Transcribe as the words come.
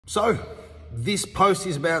So this post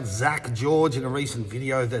is about Zach George in a recent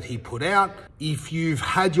video that he put out. If you've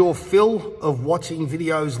had your fill of watching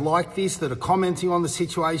videos like this that are commenting on the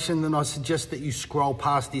situation, then I suggest that you scroll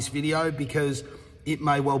past this video because it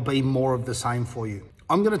may well be more of the same for you.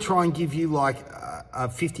 I'm going to try and give you like a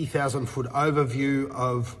 50,000 foot overview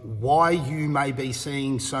of why you may be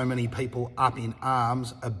seeing so many people up in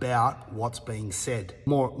arms about what's being said.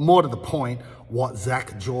 More to the point, what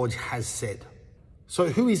Zach George has said. So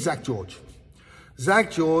who is Zach George?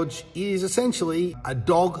 Zach George is essentially a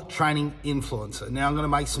dog training influencer. Now I'm going to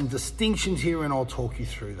make some distinctions here and I'll talk you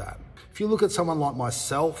through that. If you look at someone like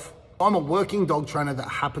myself, I'm a working dog trainer that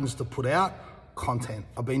happens to put out content.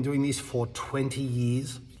 I've been doing this for 20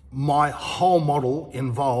 years. My whole model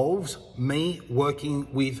involves me working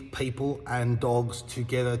with people and dogs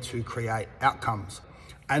together to create outcomes.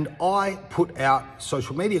 And I put out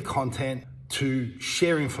social media content to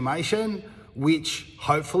share information, which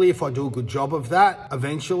hopefully, if I do a good job of that,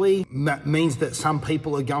 eventually means that some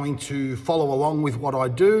people are going to follow along with what I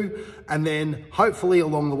do. And then hopefully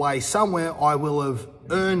along the way somewhere, I will have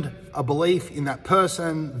earned a belief in that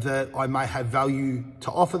person that I may have value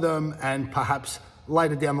to offer them. And perhaps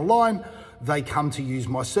later down the line, they come to use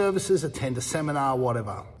my services, attend a seminar,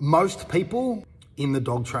 whatever. Most people in the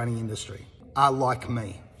dog training industry are like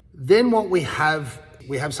me. Then what we have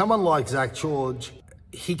someone like Zach George.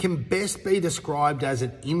 He can best be described as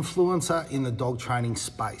an influencer in the dog training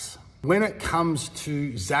space. When it comes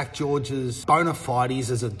to Zach George's bona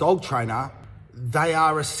fides as a dog trainer, they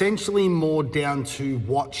are essentially more down to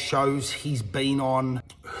what shows he's been on,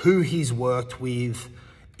 who he's worked with.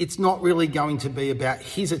 It's not really going to be about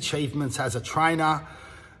his achievements as a trainer,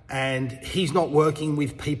 and he's not working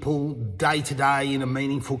with people day to day in a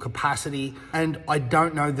meaningful capacity. And I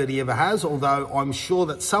don't know that he ever has, although I'm sure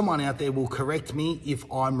that someone out there will correct me if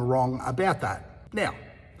I'm wrong about that. Now,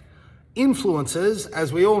 influencers,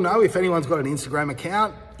 as we all know, if anyone's got an Instagram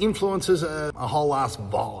account, influencers are a whole ass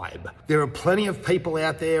vibe. There are plenty of people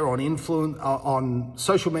out there on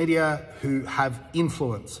social media who have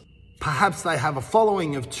influence. Perhaps they have a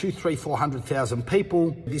following of 200,000, 300,000, 400,000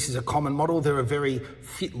 people. This is a common model. They're a very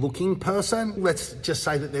fit looking person. Let's just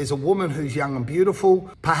say that there's a woman who's young and beautiful.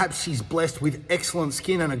 Perhaps she's blessed with excellent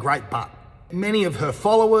skin and a great butt. Many of her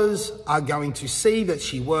followers are going to see that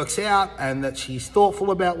she works out and that she's thoughtful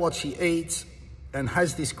about what she eats and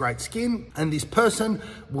has this great skin. And this person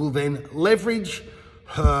will then leverage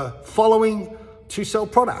her following to sell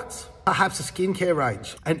products. Perhaps a skincare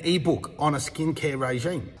range, an ebook on a skincare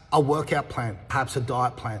regime, a workout plan, perhaps a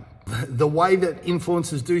diet plan. The way that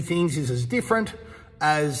influencers do things is as different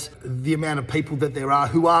as the amount of people that there are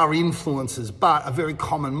who are influencers, but a very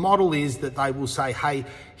common model is that they will say, hey,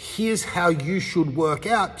 here's how you should work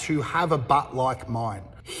out to have a butt like mine.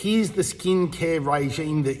 Here's the skincare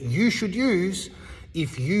regime that you should use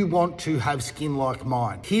if you want to have skin like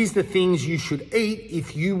mine. Here's the things you should eat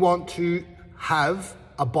if you want to have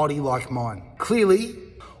a body like mine. Clearly,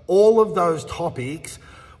 all of those topics,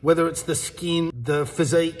 whether it's the skin, the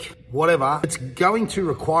physique, whatever, it's going to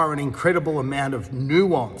require an incredible amount of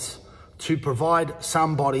nuance to provide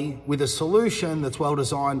somebody with a solution that's well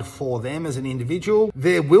designed for them as an individual.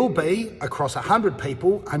 There will be, across 100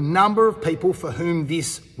 people, a number of people for whom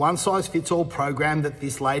this one-size-fits-all program that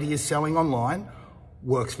this lady is selling online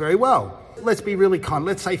works very well. Let's be really kind.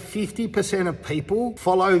 Let's say 50% of people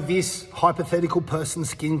follow this hypothetical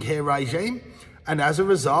person's skincare regime, and as a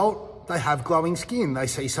result, they have glowing skin. They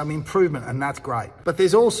see some improvement, and that's great. But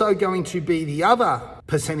there's also going to be the other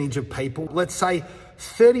percentage of people. Let's say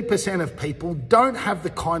 30% of people don't have the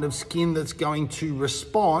kind of skin that's going to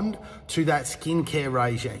respond to that skincare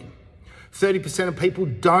regime. 30% of people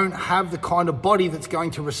don't have the kind of body that's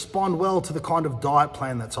going to respond well to the kind of diet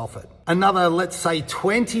plan that's offered. Another, let's say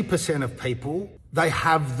 20% of people, they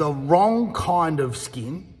have the wrong kind of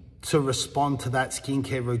skin to respond to that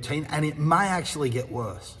skincare routine, and it may actually get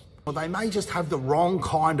worse. Or they may just have the wrong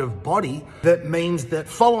kind of body that means that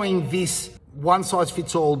following this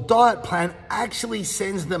one-size-fits-all diet plan actually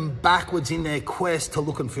sends them backwards in their quest to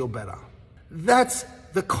look and feel better. That's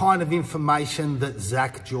the kind of information that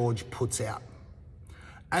Zach George puts out.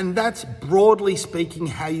 And that's broadly speaking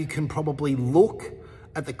how you can probably look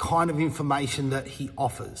at the kind of information that he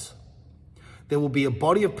offers. There will be a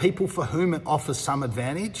body of people for whom it offers some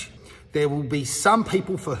advantage. There will be some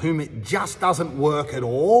people for whom it just doesn't work at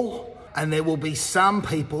all. And there will be some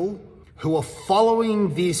people who are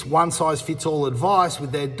following this one-size-fits-all advice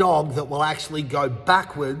with their dog that will actually go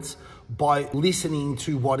backwards by listening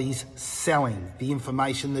to what he's selling, the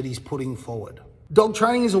information that he's putting forward. Dog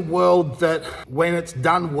training is a world that, when it's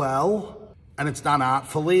done well and it's done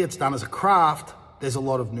artfully, it's done as a craft, there's a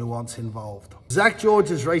lot of nuance involved. Zach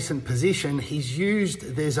George's recent position,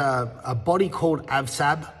 there's a body called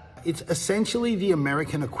AVSAB. It's essentially the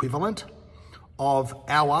American equivalent of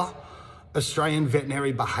our Australian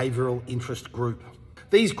Veterinary Behavioural Interest Group.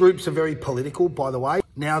 These groups are very political, by the way.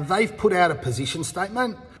 Now, they've put out a position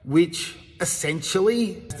statement which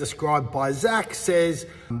essentially, described by Zach, says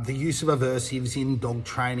the use of aversives in dog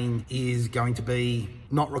training is going to be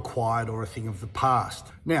not required or a thing of the past.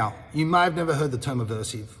 Now, you may have never heard the term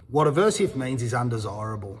aversive. What aversive means is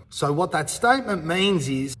undesirable. So what that statement means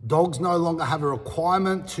is dogs no longer have a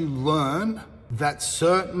requirement to learn that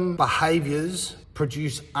certain behaviours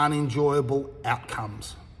produce unenjoyable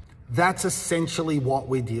outcomes. That's essentially what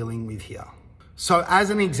we're dealing with here. So as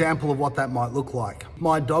an example of what that might look like,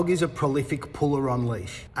 my dog is a prolific puller on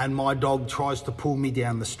leash and my dog tries to pull me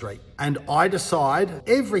down the street. And I decide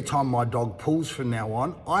every time my dog pulls from now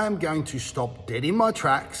on, I am going to stop dead in my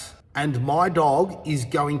tracks and my dog is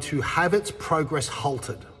going to have its progress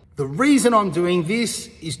halted. The reason I'm doing this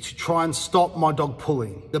is to try and stop my dog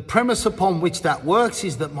pulling. The premise upon which that works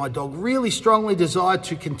is that my dog really strongly desired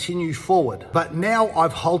to continue forward, but now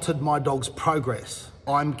I've halted my dog's progress.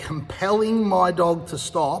 I'm compelling my dog to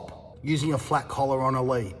stop using a flat collar on a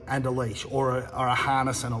leash or a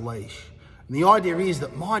harness and a leash. And the idea is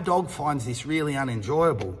that my dog finds this really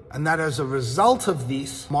unenjoyable and that as a result of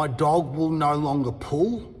this, my dog will no longer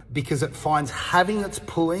pull because it finds having its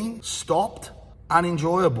pulling stopped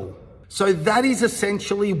unenjoyable. So that is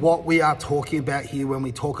essentially what we are talking about here when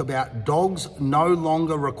we talk about dogs no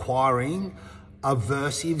longer requiring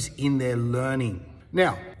aversives in their learning.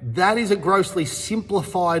 Now, that is a grossly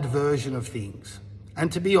simplified version of things. And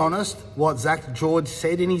to be honest, what Zach George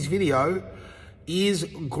said in his video is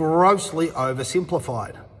grossly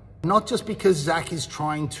oversimplified. Not just because Zach is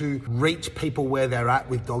trying to reach people where they're at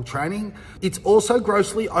with dog training, it's also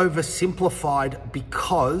grossly oversimplified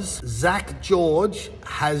because Zach George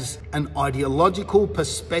has an ideological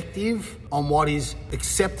perspective on what is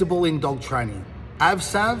acceptable in dog training.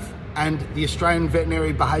 AVSAB and the Australian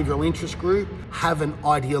Veterinary Behavioural Interest Group have an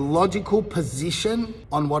ideological position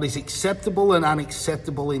on what is acceptable and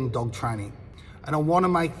unacceptable in dog training. And I want to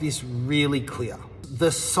make this really clear. The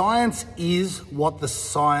science is what the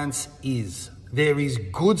science is. There is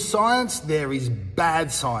good science, there is bad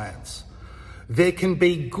science. There can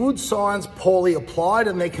be good science poorly applied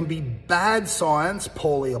and there can be bad science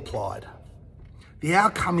poorly applied. The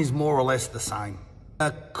outcome is more or less the same.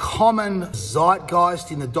 A common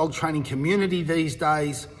zeitgeist in the dog training community these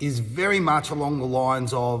days is very much along the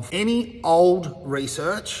lines of any old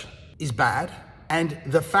research is bad, and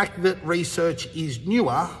the fact that research is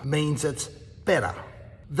newer means it's better.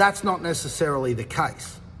 That's not necessarily the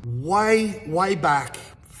case. Way back,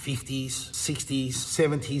 50s, 60s,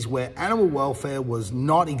 70s, where animal welfare was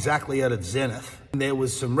not exactly at its zenith, there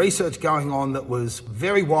was some research going on that was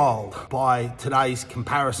very wild by today's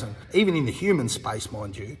comparison, even in the human space,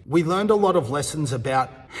 mind you. We learned a lot of lessons about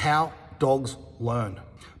how dogs learn.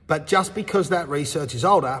 But just because that research is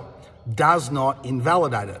older does not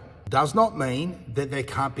invalidate it. Does not mean that there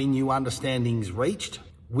can't be new understandings reached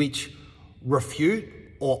which refute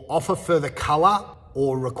or offer further colour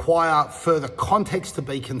or require further context to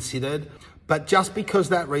be considered. But just because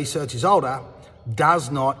that research is older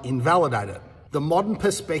does not invalidate it. The modern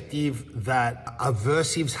perspective that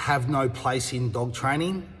aversives have no place in dog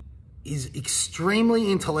training is extremely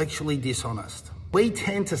intellectually dishonest. We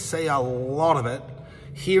tend to see a lot of it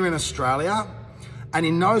here in Australia, and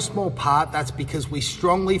in no small part that's because we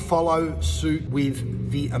strongly follow suit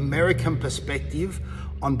with the American perspective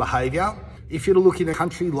on behaviour. If you're to look in a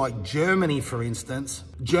country like Germany, for instance,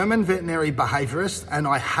 German veterinary behaviourists, and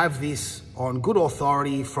I have this on good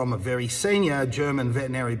authority from a very senior German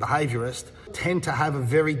veterinary behaviourist, tend to have a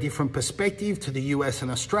very different perspective to the US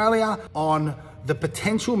and Australia on the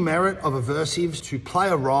potential merit of aversives to play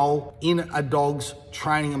a role in a dog's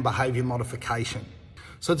training and behaviour modification.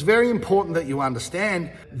 So it's very important that you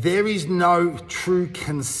understand there is no true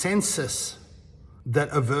consensus that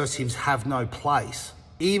aversives have no place,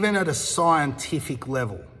 even at a scientific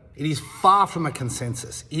level. It is far from a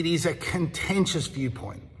consensus. It is a contentious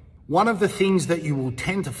viewpoint. One of the things that you will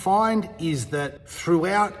tend to find is that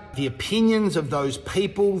throughout the opinions of those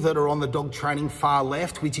people that are on the dog training far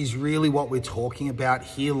left, which is really what we're talking about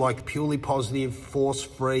here, like purely positive,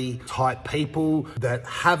 force-free type people that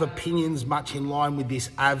have opinions much in line with this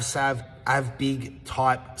AVSAB, AVBIG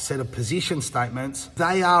type set of position statements,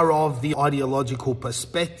 they are of the ideological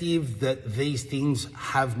perspective that these things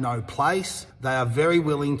have no place. They are very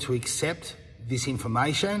willing to accept this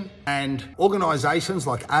information, and organisations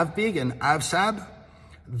like AVBIG and AVSAB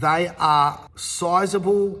They are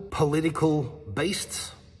sizable political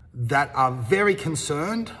beasts that are very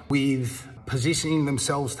concerned with positioning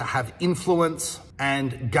themselves to have influence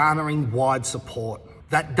and garnering wide support.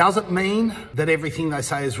 That doesn't mean that everything they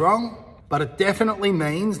say is wrong, but it definitely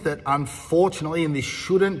means that, unfortunately, and this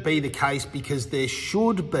shouldn't be the case, because there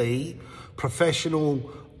should be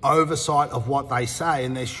professional oversight of what they say,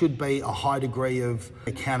 and there should be a high degree of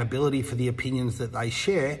accountability for the opinions that they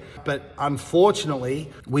share. But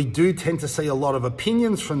unfortunately, we do tend to see a lot of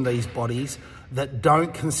opinions from these bodies that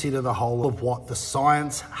don't consider the whole of what the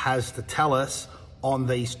science has to tell us on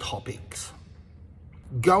these topics.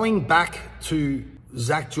 Going back to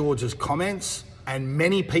Zach George's comments, and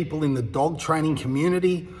many people in the dog training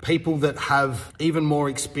community, people that have even more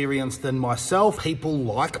experience than myself, people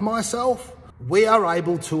like myself, we are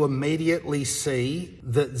able to immediately see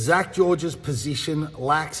that Zach George's position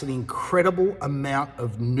lacks an incredible amount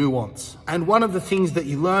of nuance. And one of the things that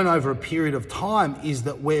you learn over a period of time is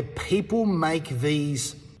that where people make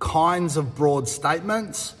these kinds of broad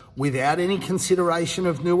statements without any consideration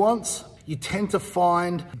of nuance, you tend to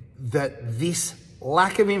find that this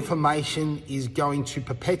lack of information is going to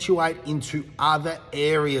perpetuate into other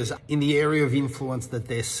areas in the area of influence that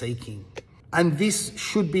they're seeking. And this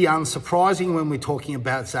should be unsurprising when we're talking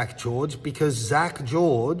about Zach George, because Zach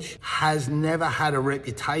George has never had a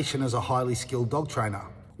reputation as a highly skilled dog trainer.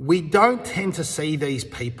 We don't tend to see these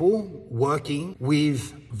people working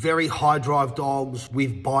with very high drive dogs,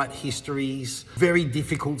 with bite histories, very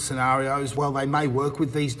difficult scenarios. While they may work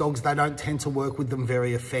with these dogs, they don't tend to work with them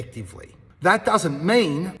very effectively. That doesn't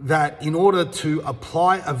mean that in order to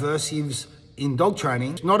apply aversives in dog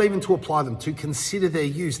training, not even to apply them, to consider their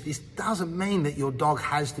use, this doesn't mean that your dog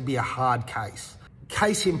has to be a hard case.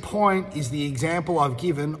 Case in point is the example I've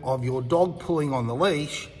given of your dog pulling on the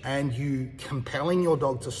leash and you compelling your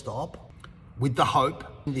dog to stop with the hope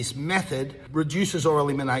this method reduces or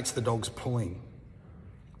eliminates the dog's pulling.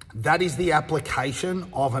 That is the application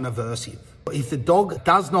of an aversive. If the dog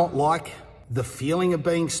does not like the feeling of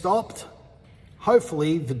being stopped,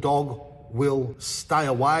 hopefully the dog will stay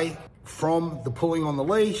away from the pulling on the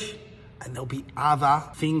leash, and there'll be other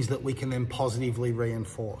things that we can then positively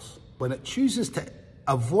reinforce. When it chooses to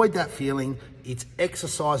avoid that feeling, it's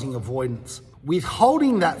exercising avoidance.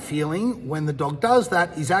 Withholding that feeling when the dog does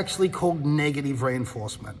that is actually called negative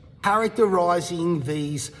reinforcement. Characterizing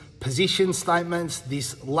these position statements,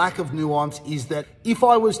 this lack of nuance, is that if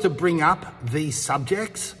I was to bring up these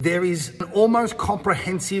subjects, there is an almost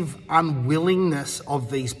comprehensive unwillingness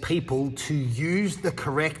of these people to use the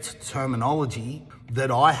correct terminology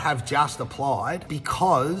that I have just applied,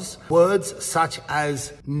 because words such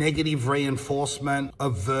as negative reinforcement,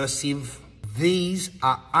 aversive, these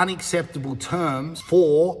are unacceptable terms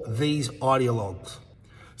for these ideologues.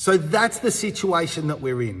 So that's the situation that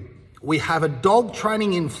we're in. We have a dog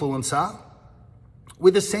training influencer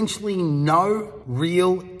with essentially no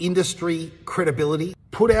real industry credibility,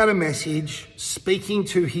 put out a message, speaking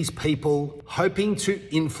to his people, hoping to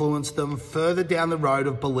influence them further down the road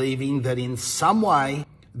of believing that in some way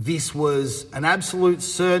this was an absolute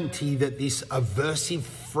certainty that this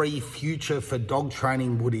aversive-free future for dog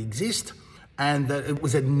training would exist and that it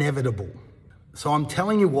was inevitable. So I'm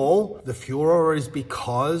telling you all, the furor is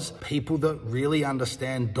because people that really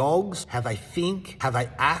understand dogs, how they think, how they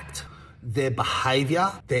act, their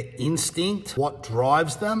behavior, their instinct, what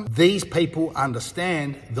drives them, these people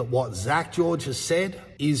understand that what Zach George has said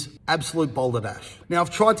is absolute balderdash. Now,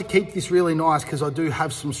 I've tried to keep this really nice because I do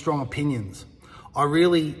have some strong opinions. I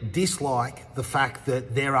really dislike the fact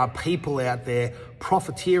that there are people out there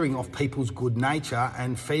profiteering off people's good nature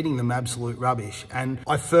and feeding them absolute rubbish. And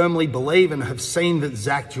I firmly believe and have seen that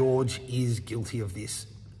Zach George is guilty of this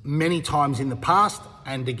many times in the past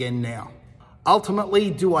and again now.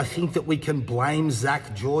 Ultimately, do I think that we can blame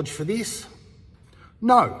Zach George for this?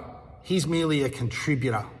 No, he's merely a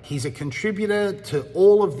contributor. He's a contributor to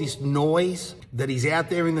all of this noise that is out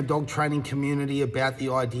there in the dog training community about the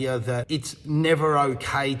idea that it's never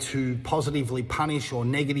okay to positively punish or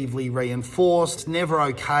negatively reinforce. It's never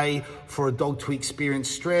okay for a dog to experience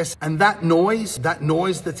stress. And that noise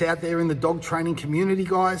that's out there in the dog training community,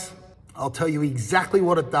 guys, I'll tell you exactly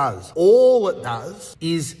what it does. All it does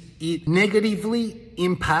is it negatively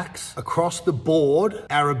impacts across the board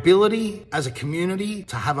our ability as a community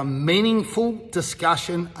to have a meaningful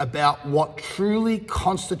discussion about what truly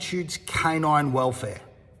constitutes canine welfare.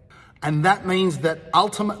 And that means that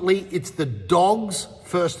ultimately it's the dogs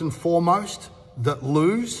first and foremost that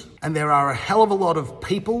lose, and there are a hell of a lot of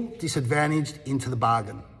people disadvantaged into the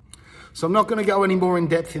bargain. So I'm not going to go any more in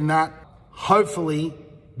depth in that. Hopefully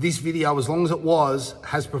this video, as long as it was,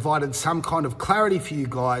 has provided some kind of clarity for you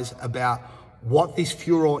guys about what this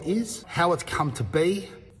furor is, how it's come to be,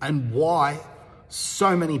 and why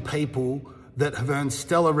so many people that have earned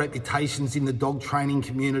stellar reputations in the dog training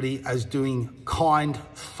community as doing kind,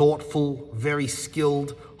 thoughtful, very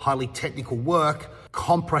skilled, highly technical work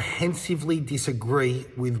comprehensively disagree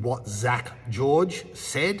with what Zach George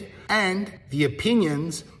said and the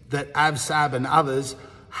opinions that AVSAB and others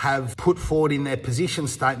have put forward in their position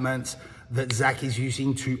statements that Zach is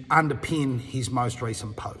using to underpin his most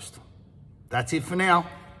recent post. That's it for now.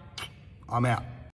 I'm out.